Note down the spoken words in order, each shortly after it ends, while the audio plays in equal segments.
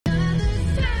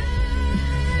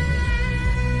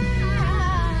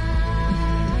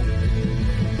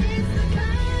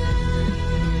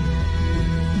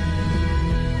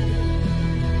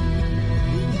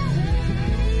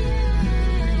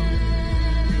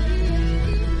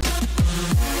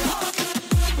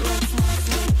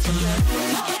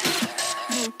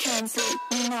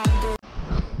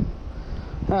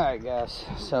Alright guys,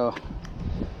 so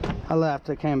I left.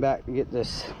 I came back to get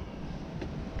this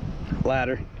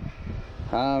ladder.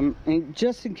 And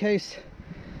just in case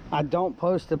I don't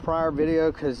post the prior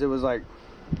video because it was like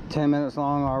 10 minutes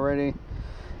long already,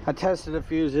 I tested the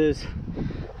fuses,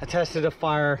 I tested a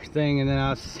fire thing, and then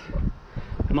I was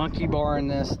monkey barring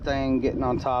this thing, getting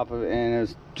on top of it, and it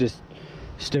was just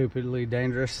stupidly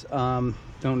dangerous. Don't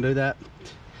do that.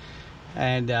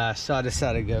 And so I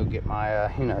decided to go get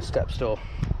my you know, step stool.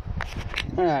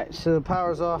 All right, so the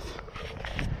power's off.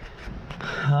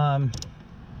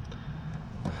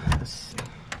 Let's see.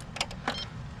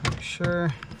 Make sure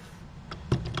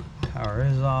power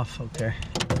is off. Okay.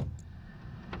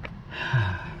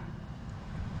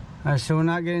 All right, so we're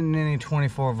not getting any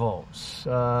 24 volts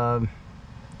to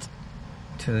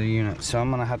the unit, so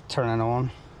I'm gonna have to turn it on.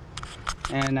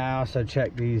 And I also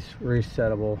checked these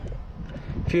resettable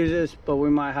fuses, but we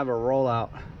might have a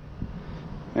rollout.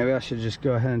 Maybe I should just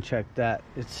go ahead and check that.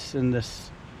 It's in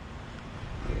this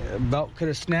belt could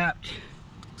have snapped.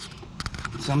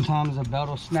 Sometimes the belt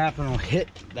will snap and it'll hit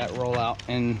that rollout,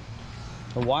 and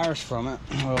the wires from it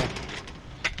will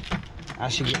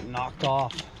actually get knocked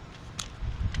off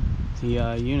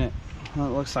the unit. Well,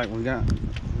 it looks like we got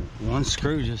one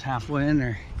screw just halfway in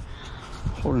there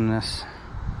holding this.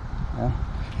 Well,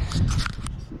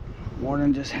 more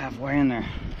than just halfway in there.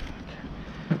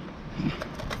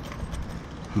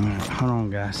 All right, hold on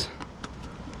guys.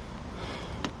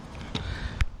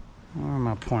 Where am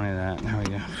I pointing at? There we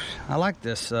go. I like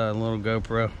this little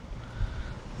GoPro.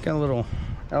 Got a little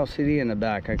LCD in the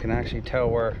back. I can actually tell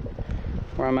where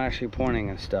I'm actually pointing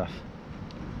and stuff.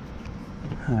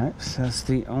 All right, so that's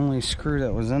the only screw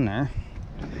that was in there.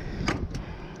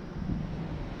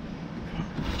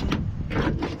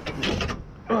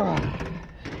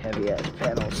 Heavy ass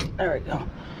pedals. There we go.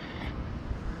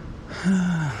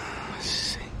 Let's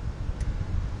see.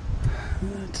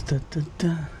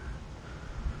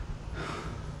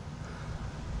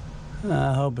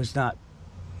 I hope it's not.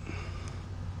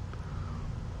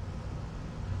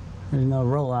 There's no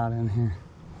rollout in here.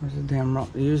 Where's the damn roll?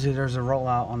 Usually there's a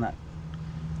rollout on that.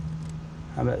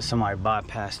 I bet somebody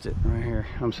bypassed it right here.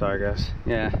 I'm sorry guys.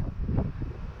 Yeah.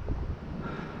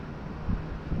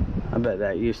 I bet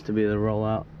that used to be the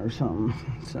rollout or something.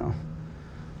 So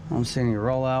I don't see any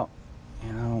rollout,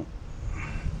 and I don't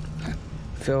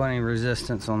feel any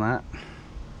resistance on that.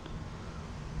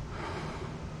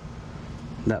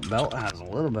 That belt has a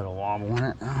little bit of wobble in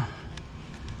it.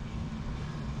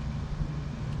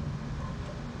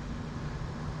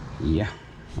 Yeah,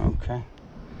 okay.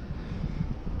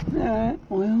 Alright,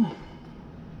 well,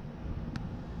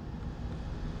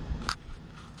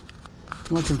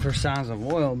 looking for signs of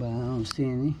oil, but I don't see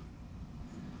any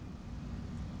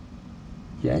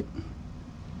yet.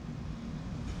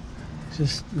 It's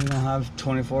just, we don't have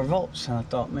 24 volts, and I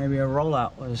thought maybe a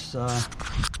rollout was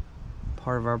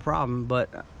part of our problem,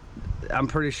 but I'm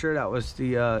pretty sure that was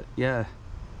the yeah,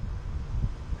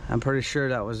 I'm pretty sure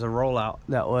that was a rollout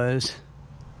that was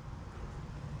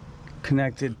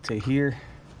connected to here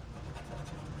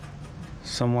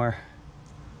somewhere.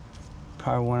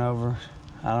 Probably went over,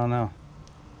 I don't know.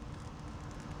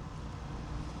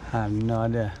 I have no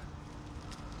idea.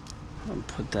 I'll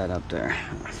put that up there.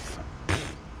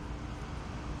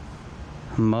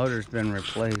 The motor's been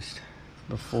replaced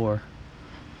before.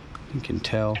 You can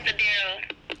tell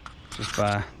just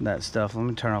by that stuff. Let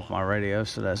me turn off my radio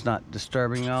so that's not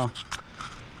disturbing y'all.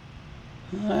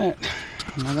 Alright,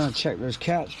 I'm not gonna check those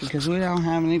caps because we don't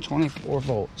have any 24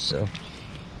 volts, so.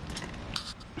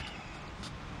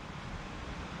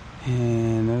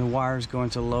 And the wires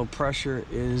going to low pressure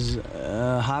is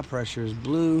high pressure is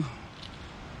blue,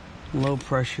 low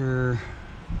pressure,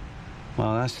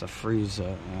 well, that's the freeze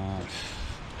up.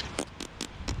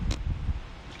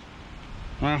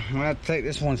 Well, I'm gonna have to take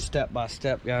this one step by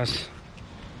step, guys.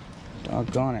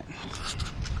 Doggone it.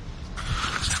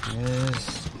 It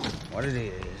is what it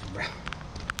is, bro.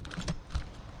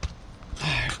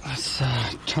 Alright, let's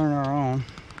turn her on.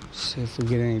 See if we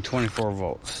get any 24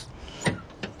 volts.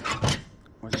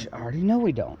 Which I already know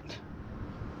we don't.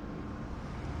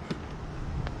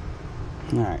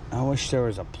 Alright, I wish there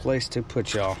was a place to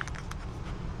put y'all.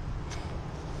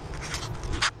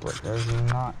 But there's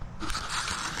not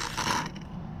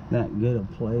that good a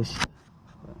place.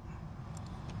 But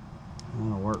I'm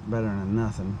gonna work better than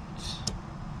nothing.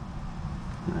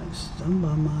 Alright, done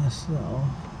by myself.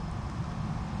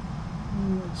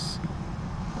 Let's see.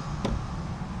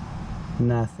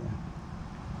 Nothing.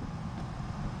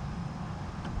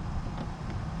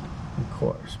 Of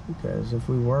course, because if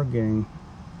we were getting,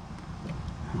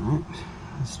 alright,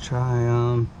 let's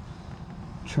try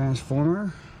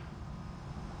transformer.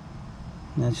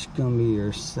 That's gonna be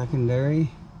your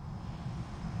secondary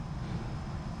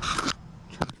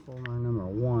transformer number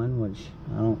 1, which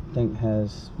I don't think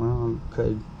has, well,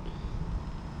 could.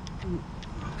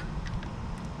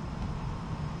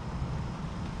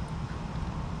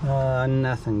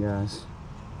 Nothing, guys.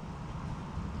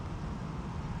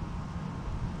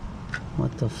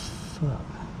 What the fuck?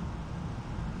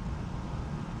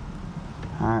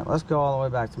 Alright, let's go all the way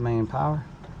back to main power.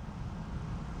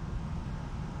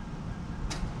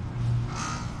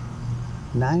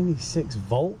 $96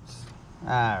 volts?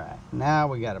 Alright, now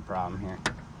we got a problem here.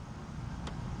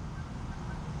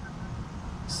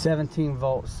 17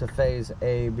 volts to phase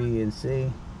A, B, and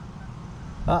C.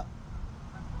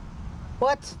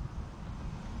 What?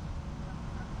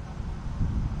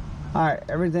 Alright,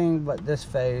 everything but this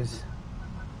phase.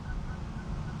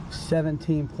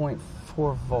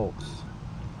 17.4 volts.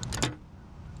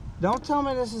 Don't tell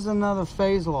me this is another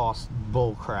phase loss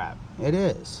bull crap. It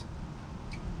is.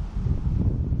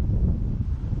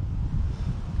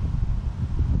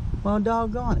 Well,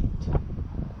 doggone it.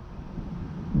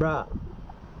 Bruh.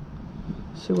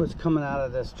 See what's coming out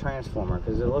of this transformer,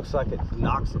 because it looks like it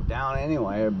knocks it down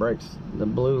anyway. It breaks the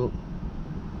blue.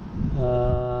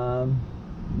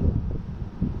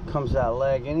 Comes that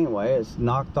leg anyway. It's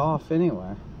knocked off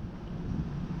anyway.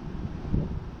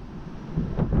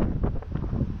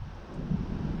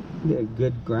 Get a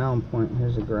good ground point.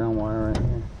 Here's a ground wire right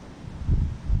here.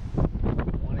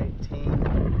 118.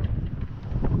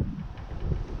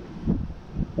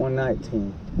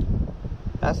 119.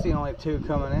 That's the only two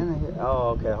coming in here. Oh,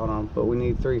 okay, hold on. But we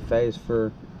need 3 phase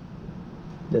for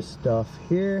this stuff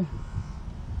here.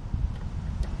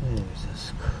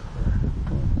 Jesus Christ.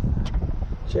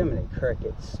 Jiminy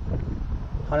crickets.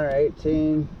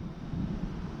 118.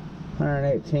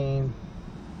 118.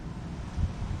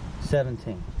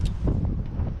 17.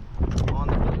 On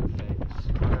the blue phase.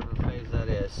 Whatever phase that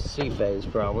is. C phase,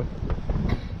 probably.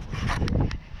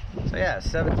 So yeah,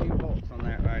 17 volts on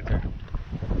that right there.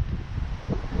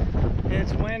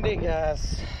 It's windy,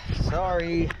 guys.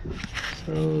 Sorry.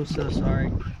 So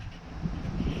sorry.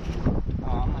 Oh,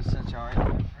 I'm gonna set y'all right there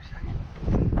for a second.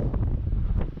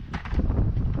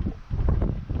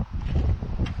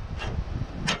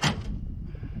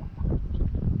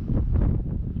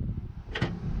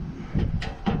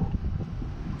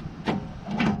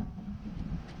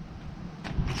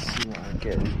 Let's see what I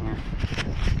get in here.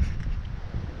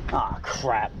 Ah,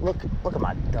 crap. Look at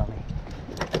my dummy.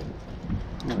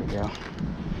 There we go.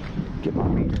 Get my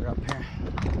meter up here.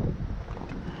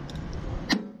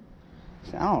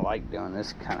 See, I don't like doing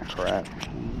this kind of crap.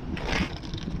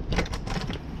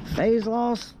 Phase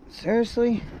loss?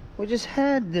 Seriously? We just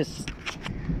had this.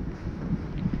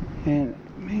 And,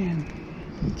 man,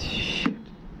 shit.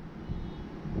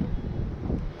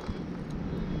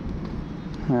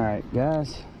 Alright,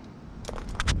 guys.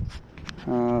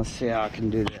 Let's see how I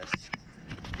can do this.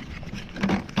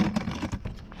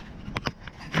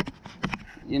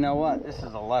 You know what? This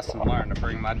is a lesson learned to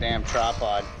bring my damn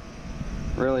tripod.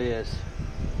 Really is.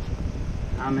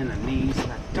 I'm in the knees in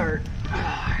the dirt.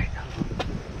 Alright.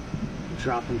 I'm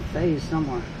dropping phase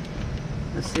somewhere.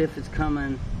 Let's see if it's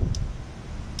coming.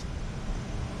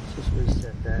 Let's just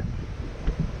reset that.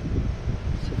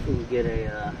 See if we can get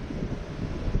a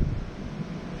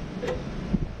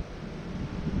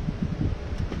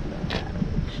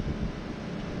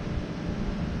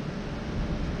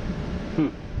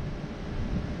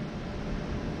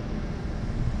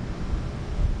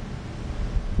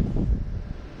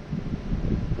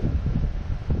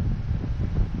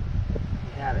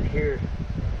here.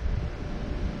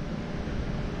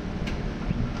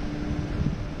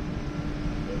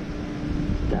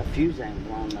 That fuse ain't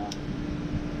blown though.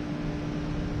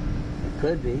 It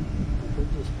could be. It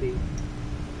could just be.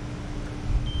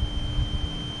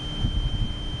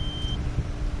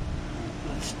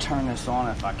 Let's turn this on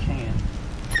if I can.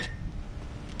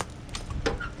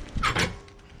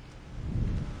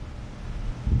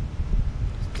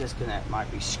 This disconnect might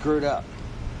be screwed up.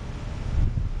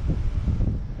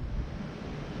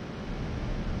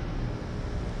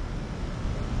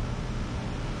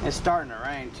 It's starting to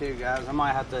rain too, guys. I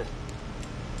might have to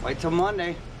wait till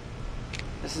Monday.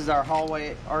 This is our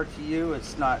hallway RTU.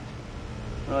 It's not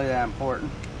really that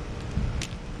important.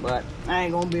 But I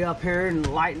ain't gonna be up here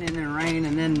and lightning and rain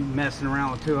and then messing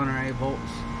around with 208 volts.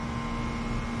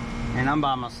 And I'm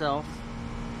by myself.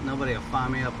 Nobody will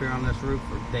find me up here on this roof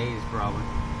for days probably.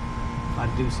 If I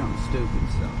do something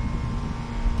stupid, so.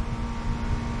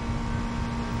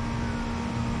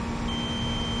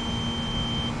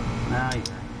 Now you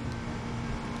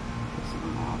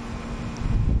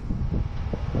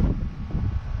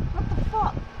What the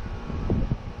fuck?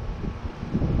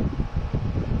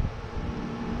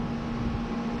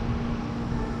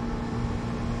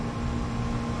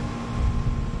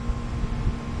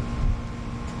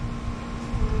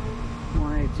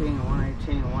 118,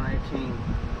 118, 118,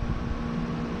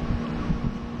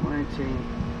 118.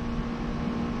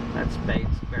 That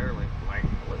spade's barely, like,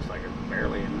 looks like it's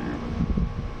barely in there.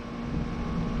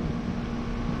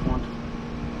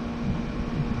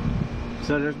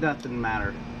 So there's nothing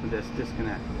matter with this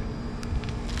disconnect.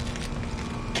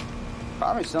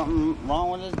 Probably something wrong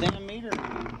with this damn meter.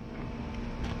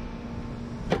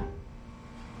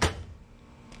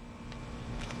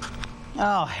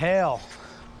 Oh hell,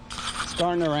 it's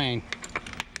starting to rain.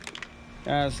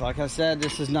 Guys, like I said,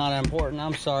 this is not important.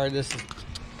 I'm sorry, this is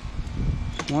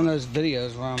one of those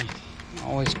videos where I'm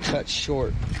always cut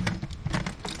short.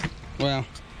 Well,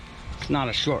 it's not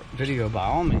a short video by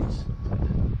all means.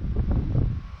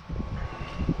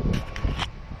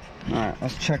 All right,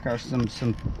 let's check our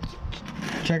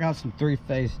check out some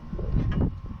three-phase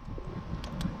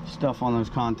stuff on those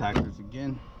contactors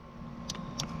again.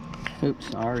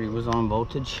 Oops, I already was on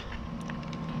voltage.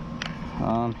 Here,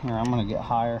 I'm gonna get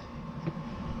higher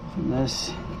from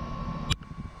this.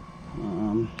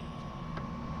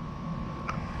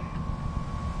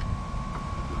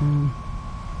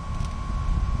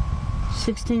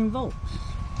 16 volts.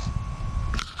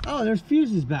 Oh, there's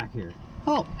fuses back here.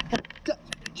 Oh,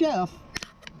 Jeff,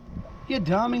 you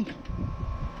dummy.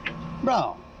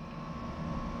 Bro.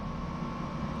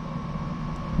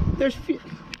 There's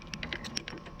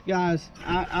guys,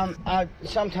 I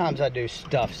sometimes I do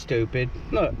stuff stupid.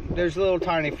 Look, there's little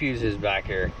tiny fuses back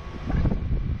here.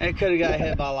 It could have got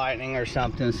hit by lightning or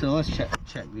something. So let's check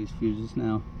these fuses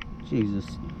now. Jesus.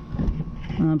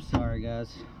 I'm sorry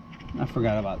guys. I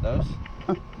forgot about those.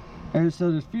 And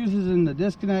so there's fuses in the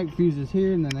disconnect, fuses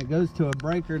here, and then it goes to a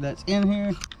breaker that's in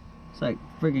here. It's like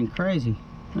freaking crazy.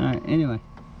 Alright, anyway.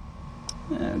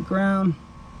 Ground.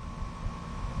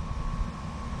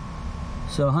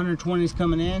 So 120 is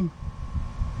coming in.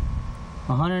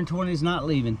 120 is not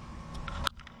leaving.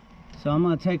 So I'm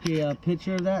going to take a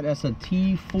picture of that. That's a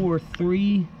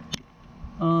T43.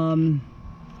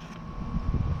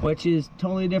 Which is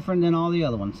totally different than all the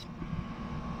other ones.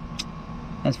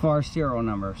 As far as serial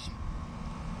numbers.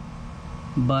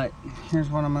 But here's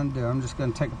what I'm going to do. I'm just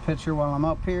going to take a picture while I'm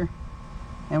up here.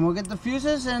 And we'll get the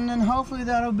fuses, and then hopefully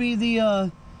that'll be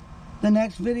the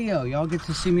next video. Y'all get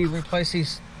to see me replace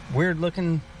these weird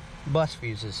looking bus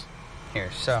fuses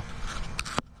here. So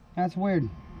that's weird.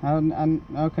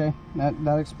 Okay,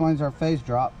 that explains our phase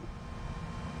drop.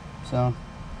 So,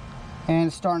 and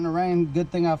it's starting to rain.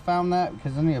 Good thing I found that,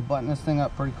 because I need to button this thing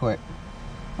up pretty quick.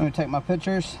 Let me take my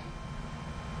pictures.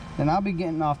 Then I'll be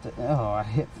getting off the, oh, I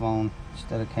hit phone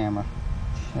instead of camera.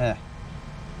 Yeah.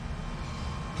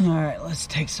 Alright, let's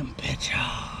take some pictures.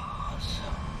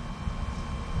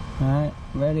 Alright,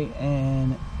 ready,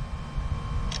 and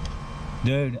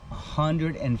dude,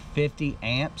 150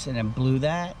 amps, and it blew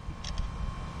that.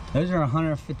 Those are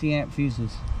 150 amp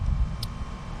fuses,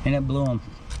 and it blew them.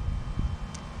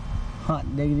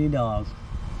 Hot diggity dog.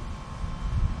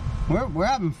 We're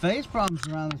having phase problems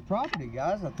around this property,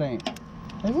 guys. I think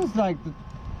this is like the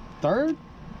third,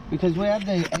 because we had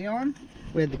the AAON,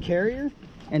 we had the Carrier,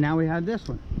 and now we had this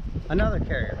one, another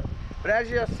Carrier. But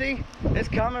as you'll see, it's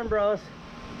coming, bros.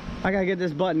 I gotta get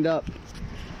this buttoned up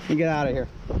and get out of here.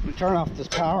 I'm gonna turn off this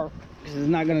power because it's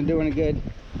not gonna do any good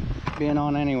being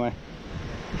on anyway.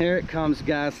 Here it comes,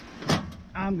 guys.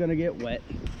 I'm gonna get wet,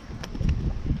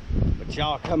 but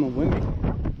y'all coming with me.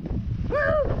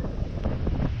 Woo!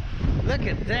 Look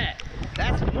at that.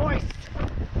 That's moist.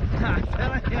 I'm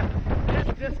telling you,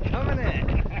 it's just coming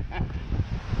in.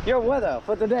 Your weather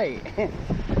for today.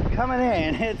 Coming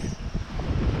in. It's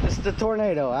the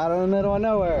tornado out in the middle of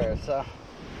nowhere. So,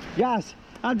 guys,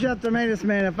 I'm Jeff the Maintenance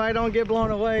Man. If I don't get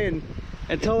blown away and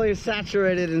totally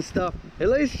saturated and stuff, at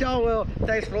least y'all will.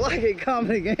 Thanks for liking,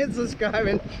 commenting, and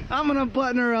subscribing. I'm gonna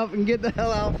button her up and get the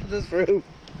hell out of this room.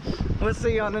 We'll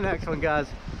see you on the next one, guys.